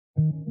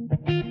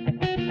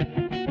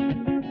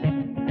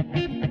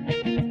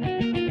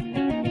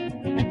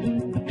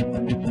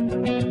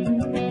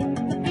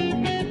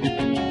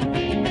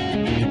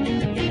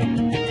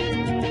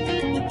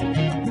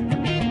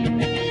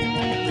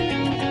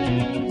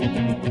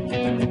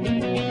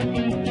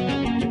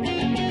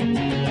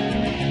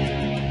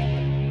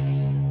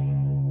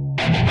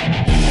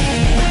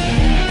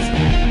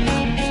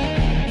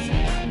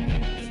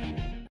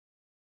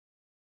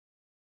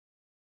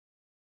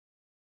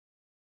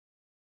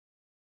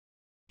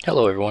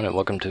Hello everyone, and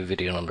welcome to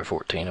video number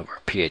 14 of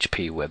our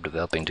PHP web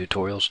developing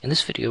tutorials. In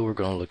this video we're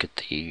going to look at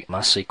the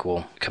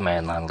MySQL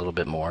command line a little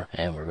bit more,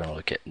 and we're going to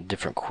look at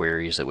different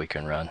queries that we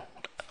can run.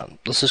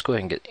 Let's just go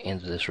ahead and get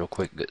into this real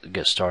quick,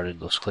 get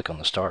started. Let's click on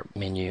the start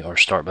menu or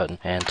start button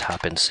and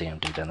type in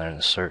CMD down there in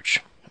the search.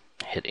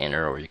 Hit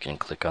enter, or you can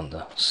click on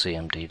the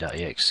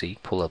cmd.exe,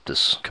 pull up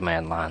this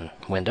command line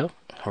window.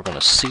 We're going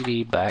to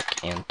cd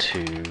back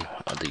into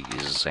the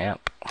XAMPP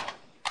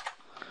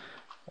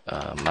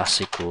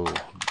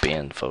MySQL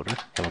bin folder,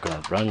 and we're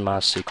going to run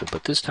MySQL,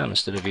 but this time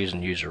instead of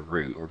using user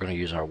root, we're going to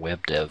use our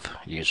web dev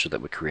user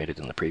that we created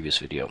in the previous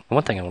video. And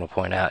one thing I want to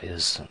point out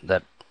is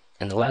that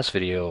in the last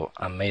video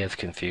I may have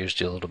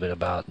confused you a little bit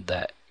about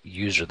that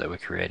user that we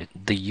created.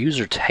 The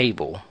user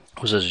table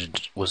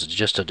was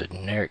just a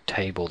generic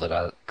table that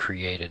I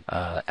created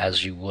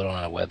as you would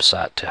on a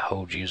website to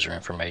hold user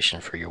information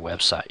for your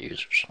website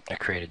users. I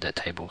created that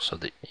table so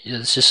that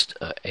it's just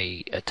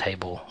a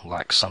table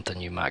like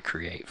something you might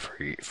create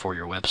for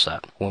your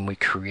website. When we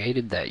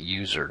created that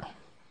user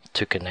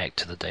to connect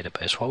to the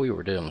database, what we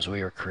were doing was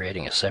we were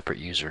creating a separate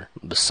user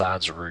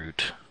besides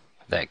root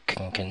that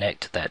can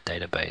connect to that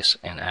database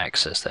and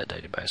access that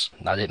database.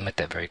 I didn't make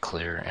that very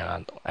clear,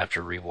 and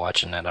after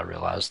rewatching that I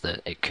realized that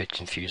it could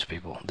confuse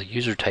people. The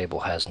user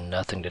table has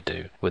nothing to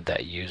do with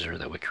that user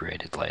that we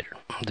created later.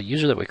 The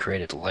user that we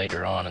created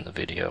later on in the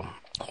video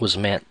was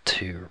meant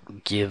to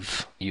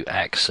give you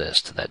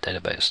access to that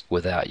database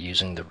without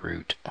using the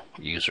root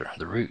user.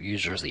 The root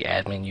user is the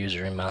admin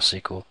user in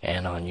MySQL,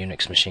 and on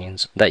Unix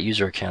machines, that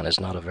user account is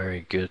not a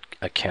very good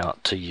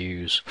account to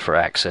use for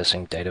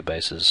accessing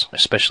databases,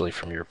 especially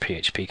from your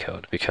PHP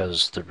code,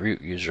 because the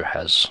root user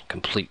has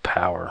complete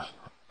power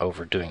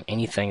over doing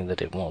anything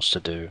that it wants to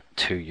do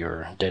to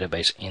your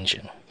database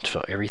engine.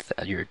 So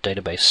your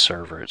database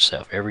server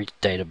itself, every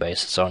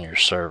database that's on your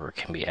server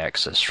can be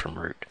accessed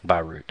from by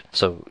root.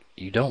 So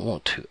you don't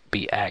want to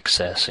be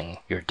accessing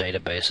your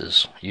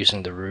databases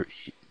using the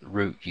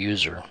root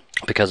user,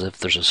 because if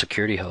there's a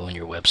security hole in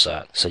your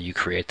website, so you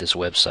create this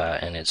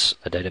website and it's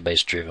a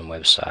database driven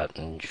website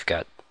and you've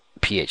got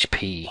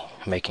PHP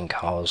making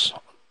calls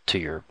to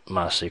your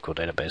MySQL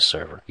database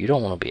server, you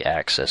don't want to be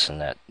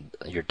accessing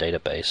your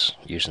database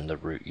using the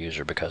root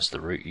user, because the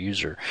root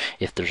user,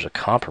 if there's a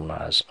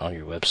compromise on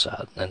your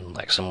website and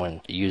like someone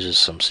uses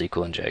some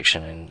SQL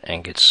injection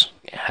and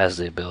has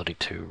the ability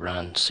to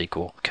run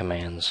SQL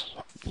commands,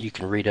 you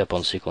can read up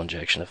on SQL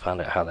injection to find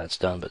out how that's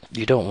done, but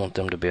you don't want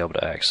them to be able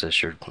to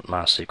access your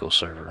MySQL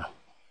server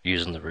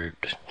using the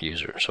root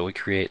user. So we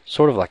create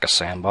sort of like a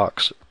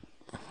sandbox.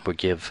 We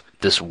give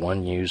this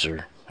one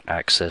user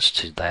access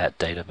to that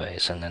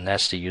database, and then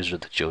that's the user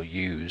that you'll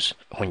use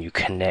when you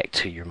connect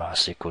to your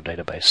MySQL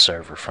database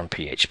server from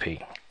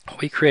PHP.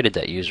 We created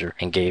that user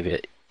and gave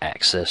it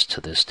access to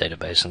this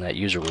database, and that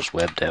user was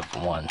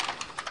webdev1.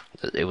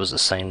 It was the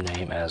same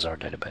name as our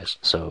database.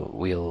 So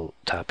we'll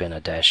type in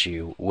a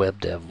 -u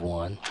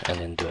webdev1 and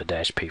then do a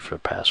 -p for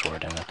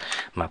password, and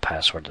my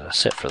password that I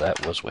set for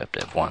that was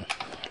webdev1.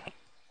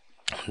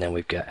 And then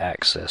we've got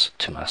access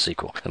to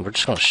MySQL, and we're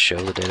just going to show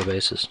the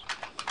databases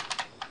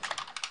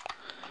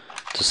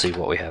to see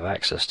what we have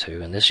access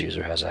to, and this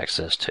user has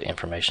access to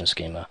information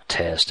schema,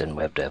 test, and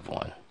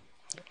webdev1.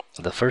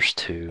 The first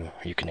two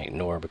you can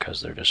ignore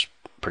because they're just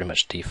pretty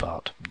much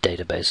default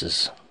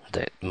databases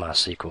that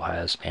MySQL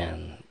has,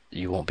 and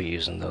you won't be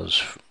using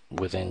those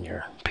within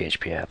your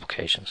PHP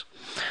applications.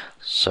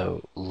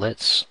 So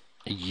let's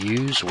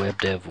use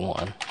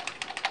webdev1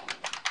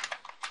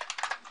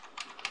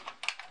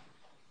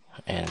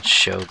 and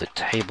show the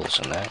tables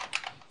in that,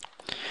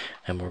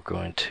 and we're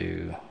going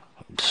to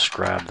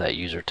describe that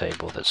user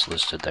table that's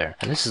listed there.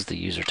 And this is the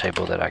user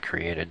table that I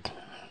created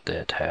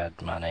that had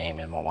my name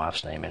and my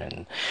wife's name in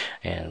it,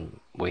 and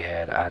we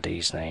had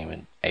ID's name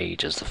and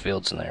age as the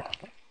fields in there.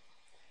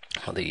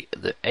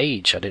 The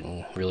age, I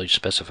didn't really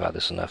specify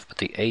this enough, but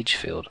the age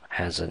field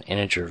has an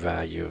integer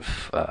value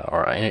of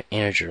or an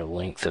integer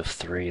length of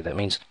 3. That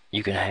means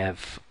you can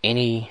have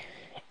any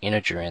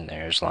integer in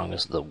there as long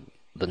as the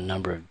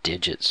number of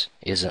digits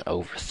isn't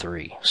over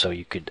 3. So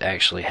you could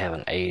actually have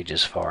an age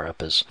as far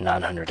up as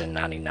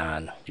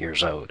 999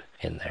 years old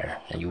in there,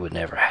 and you would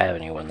never have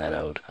anyone that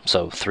old.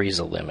 So 3 is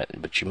the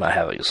limit, but you might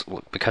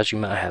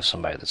have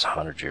somebody that's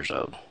 100 years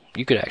old.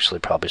 You could actually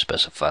probably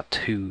specify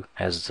 2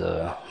 as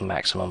the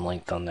maximum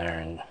length on there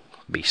and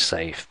be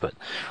safe, but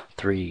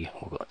 3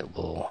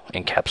 will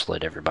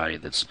encapsulate everybody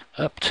that's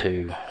up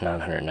to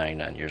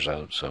 999 years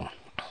old. So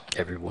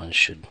everyone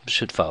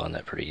should fall in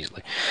that pretty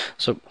easily.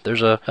 So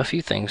there's a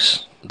few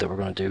things that we're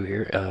going to do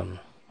here.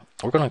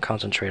 We're going to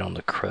concentrate on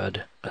the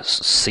CRUD,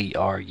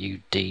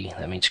 C-R-U-D.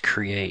 That means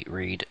create,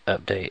 read,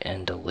 update,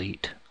 and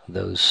delete.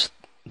 Those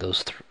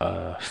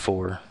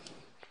 4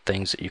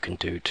 things that you can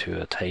do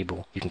to a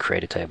table. You can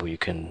create a table, you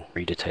can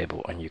read a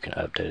table, and you can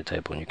update a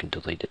table, and you can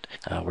delete it.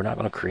 We're not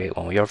going to create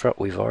one.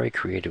 We've already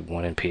created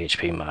one in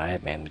PHP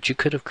MyAdmin, but you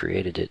could have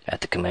created it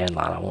at the command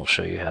line. I won't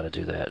show you how to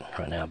do that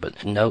right now,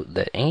 but note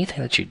that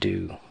anything that you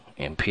do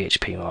in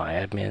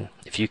PHP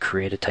if you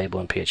create a table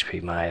in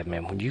PHP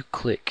when you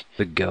click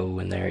the go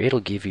in there, it'll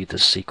give you the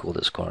SQL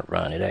that's going to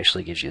run. It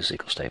actually gives you a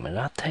SQL statement.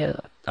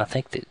 And I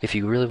think that if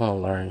you really want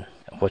to learn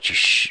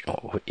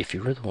if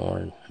you really want to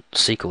learn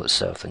SQL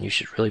itself, then you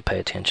should really pay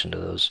attention to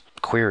those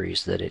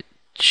queries that it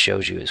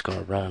shows you it's going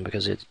to run,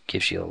 because it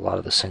gives you a lot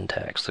of the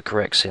syntax, the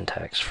correct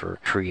syntax for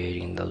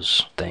creating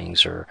those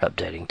things or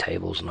updating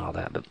tables and all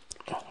that. But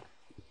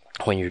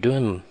when you're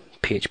doing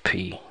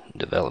PHP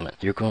development,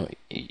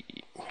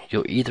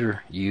 you'll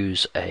either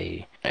use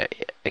a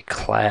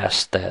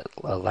class that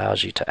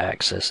allows you to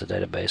access a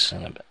database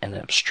in an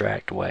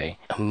abstract way.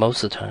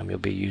 Most of the time, you'll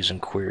be using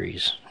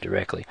queries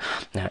directly.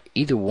 Now,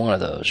 either one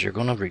of those, you're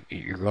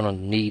gonna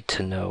need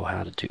to know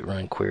how to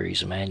run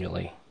queries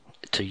manually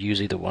to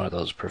use either one of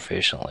those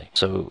proficiently.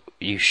 So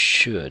you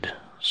should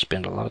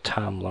spend a lot of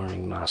time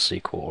learning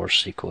MySQL or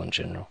SQL in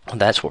general.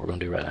 That's what we're going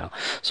to do right now.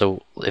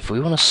 So if we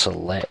want to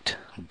select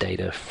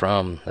data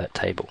from that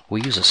table,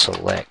 we use a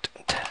select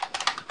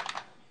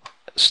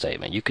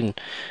statement. You can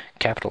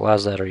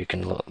capitalize that or you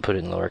can put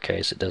it in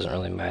lowercase. It doesn't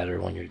really matter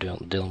when you're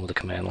dealing with the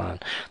command line.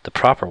 The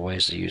proper way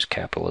is to use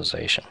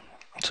capitalization.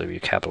 So you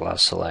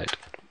capitalize select.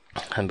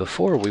 And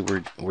before we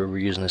were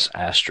using this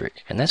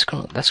asterisk, and that's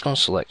going to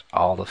select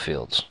all the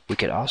fields. We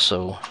could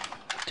also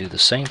do the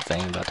same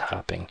thing by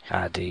typing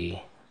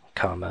ID,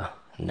 comma,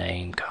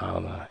 name,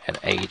 comma, and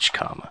age,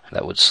 comma.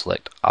 That would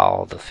select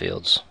all the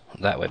fields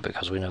that way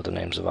because we know the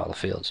names of all the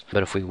fields.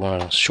 But if we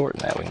want to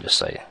shorten that, we can just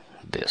say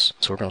this.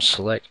 So we're going to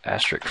select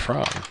asterisk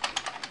from,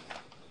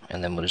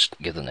 and then we'll just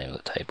give the name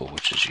of the table,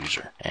 which is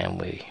user, and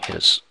we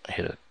hit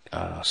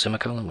a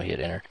semicolon, we hit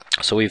enter.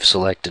 So we've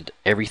selected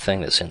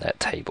everything that's in that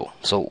table.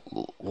 So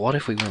what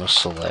if we want to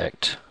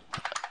select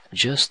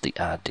just the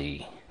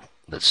ID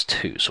that's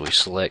 2? So we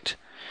select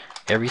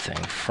everything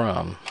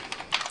from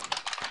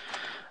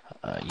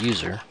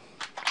user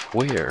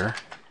where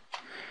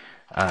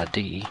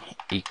ID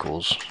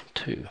equals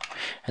 2,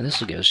 and this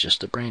will give us just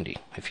the Brandy.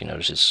 If you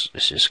notice,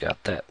 it's just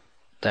got that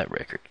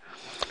record.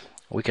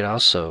 We could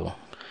also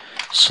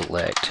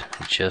select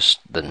just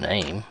the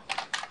name,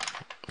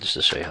 just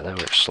to show you how that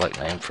works. Select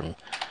name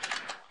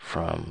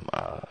from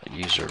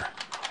user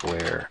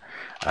where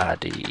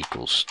ID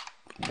equals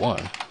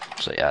 1.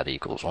 Say ID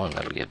equals 1.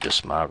 That'll give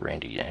just my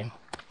Randy name.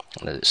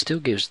 And it still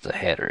gives the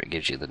header. It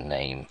gives you the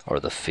name or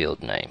the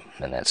field name,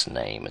 and that's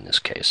name in this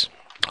case.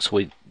 So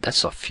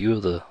that's a few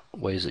of the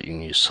ways that you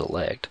can use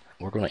select.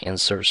 We're going to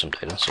insert some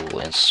data, so we'll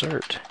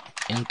insert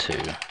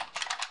into,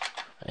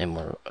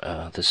 and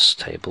this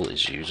table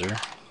is user,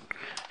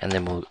 and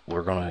then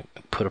we're going to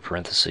put a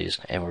parentheses,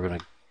 and we're going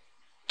to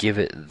give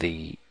it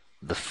the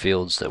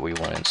fields that we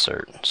want to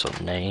insert. So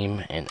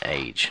name and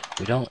age.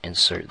 We don't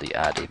insert the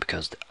ID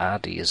because the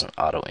ID is an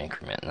auto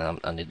increment, and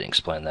I need to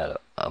explain that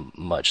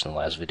much in the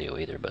last video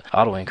either. But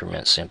auto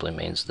increment simply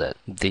means that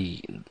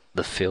the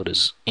field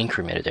is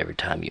incremented every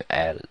time you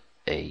add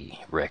a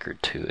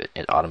record to it.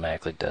 It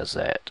automatically does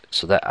that.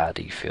 So that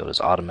ID field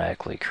is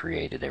automatically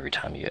created every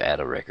time you add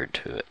a record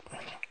to it.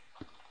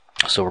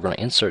 So we're going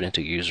to insert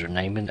into user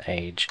name and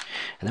age,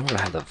 and then we're going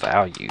to have the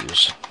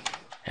values,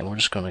 and we're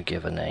just going to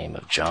give a name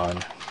of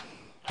John.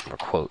 We're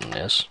quoting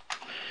this,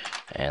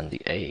 and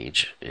the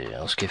age,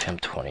 let's give him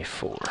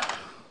 24,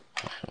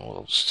 and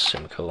we'll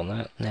semicolon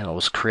that. Now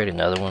let's create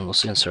another one.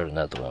 Let's insert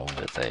another one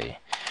with a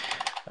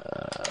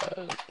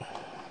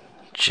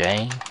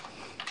Jane,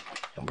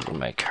 and we're going to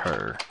make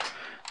her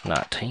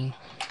 19.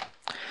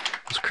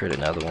 Let's create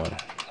another one,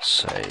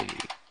 say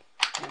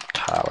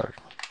Tyler.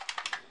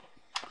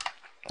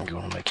 I'm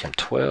going to make him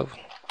 12.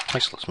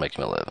 Actually, let's make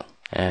him 11,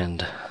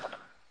 and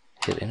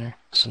hit enter.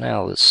 So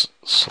now let's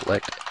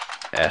select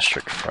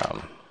asterisk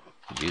from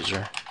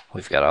user.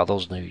 We've got all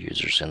those new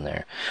users in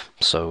there.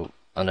 So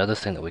another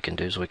thing that we can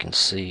do is we can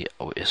see,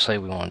 say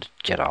we wanted to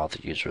get all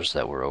the users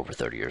that were over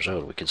 30 years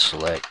old, we could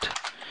select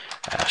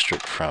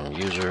asterisk from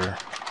user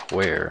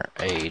where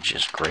age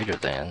is greater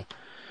than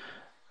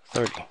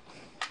 30,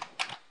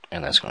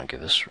 and that's going to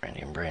give us Randy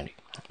and Brandy.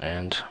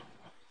 And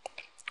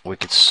we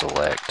could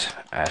select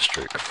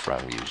asterisk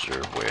from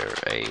user where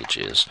age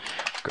is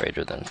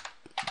greater than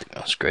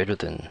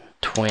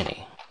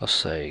 20. Let's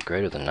say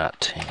greater than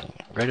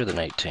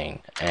 18,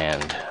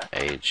 and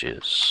age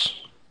is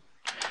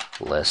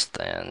less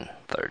than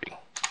 30.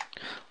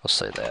 Let's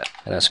say that,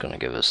 and that's going to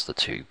give us the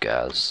two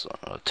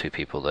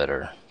people that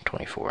are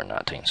 24 and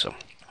 19. So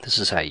this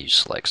is how you use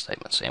select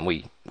statements, and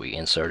we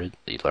inserted.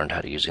 You learned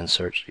how to use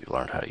inserts. You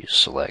learned how to use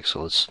select.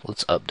 So let's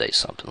update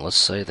something. Let's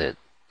say that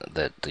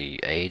the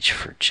age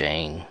for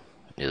Jane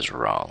is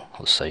wrong.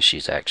 Let's say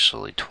she's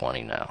actually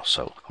 20 now.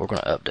 So we're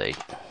going to update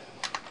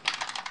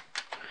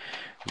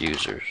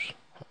user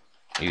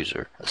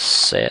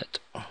set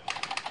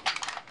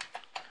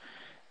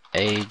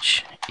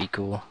age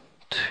equal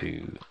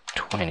to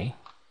 20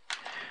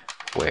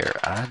 where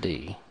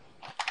ID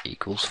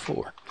equals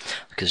 4,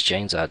 because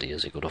Jane's ID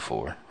is equal to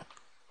 4.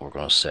 We're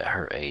going to set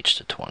her age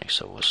to 20,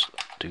 so let's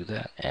do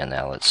that. And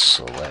now let's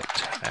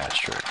select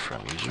asterisk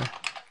from user,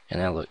 and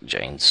now look,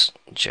 Jane's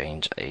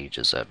age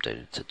is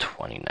updated to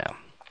 20 now.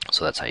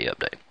 So that's how you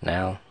update.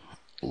 Now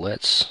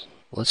let's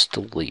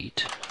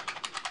delete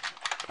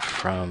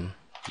from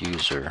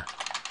user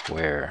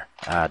where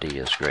ID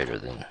is greater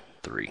than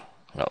 3.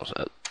 No, it's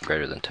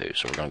greater than 2.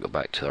 So we're going to go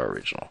back to our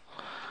original.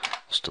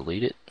 Let's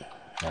delete it.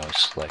 Now we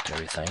select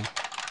everything.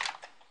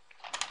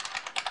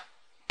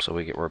 So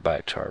we're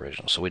back to our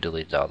original. So we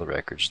deleted all the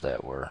records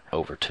that were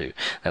over 2.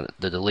 Now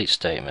the delete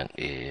statement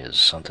is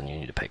something you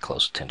need to pay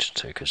close attention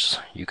to, because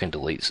you can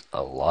delete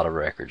a lot of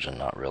records and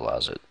not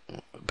realize it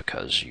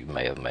because you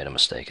may have made a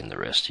mistake in the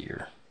rest of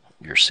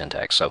your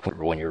syntax. So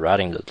when you're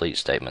writing the delete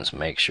statements,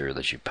 make sure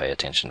that you pay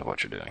attention to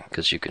what you're doing,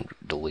 because you can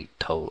delete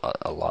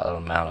a lot of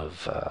amount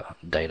of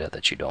data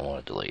that you don't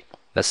want to delete.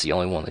 That's the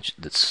only one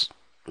that's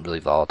really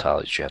volatile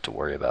that you have to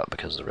worry about,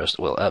 because the rest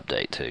will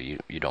update too.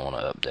 You don't want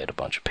to update a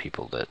bunch of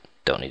people that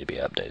don't need to be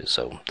updated.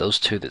 So those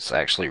two that's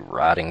actually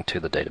writing to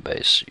the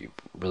database, you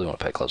really want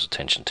to pay close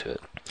attention to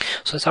it.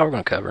 So that's all we're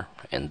going to cover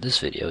in this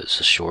video. It's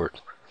a short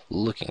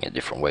looking at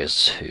different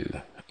ways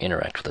to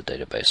interact with the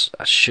database.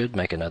 I should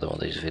make another one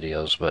of these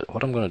videos, but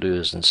what I'm going to do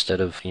is, instead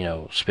of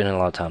spending a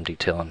lot of time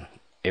detailing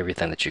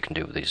everything that you can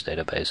do with these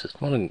databases,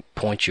 I'm going to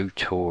point you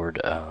toward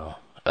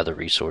other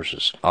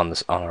resources on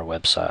our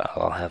website.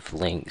 I'll have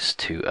links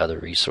to other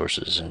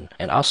resources,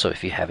 and also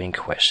if you have any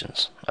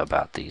questions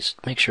about these,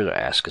 make sure to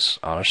ask us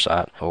on our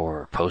site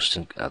or post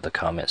in the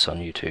comments on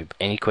YouTube.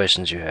 Any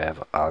questions you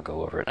have, I'll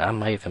go over it. I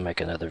may even make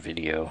another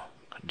video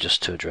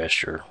just to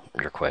address your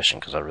question,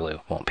 because I really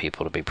want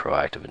people to be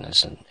proactive in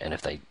this, and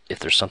if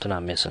there's something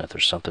I'm missing, if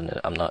there's something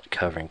that I'm not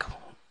covering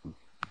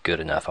good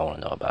enough, I want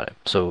to know about it.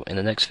 So in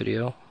the next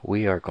video,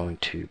 we are going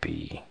to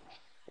be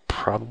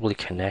probably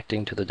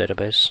connecting to the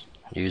database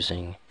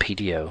using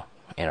PDO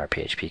in our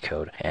PHP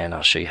code, and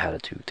I'll show you how to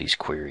do these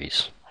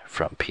queries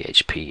from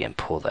PHP and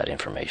pull that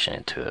information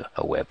into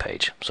a web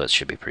page. So it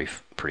should be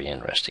pretty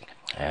interesting,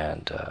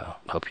 and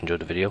hope you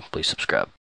enjoyed the video. Please subscribe.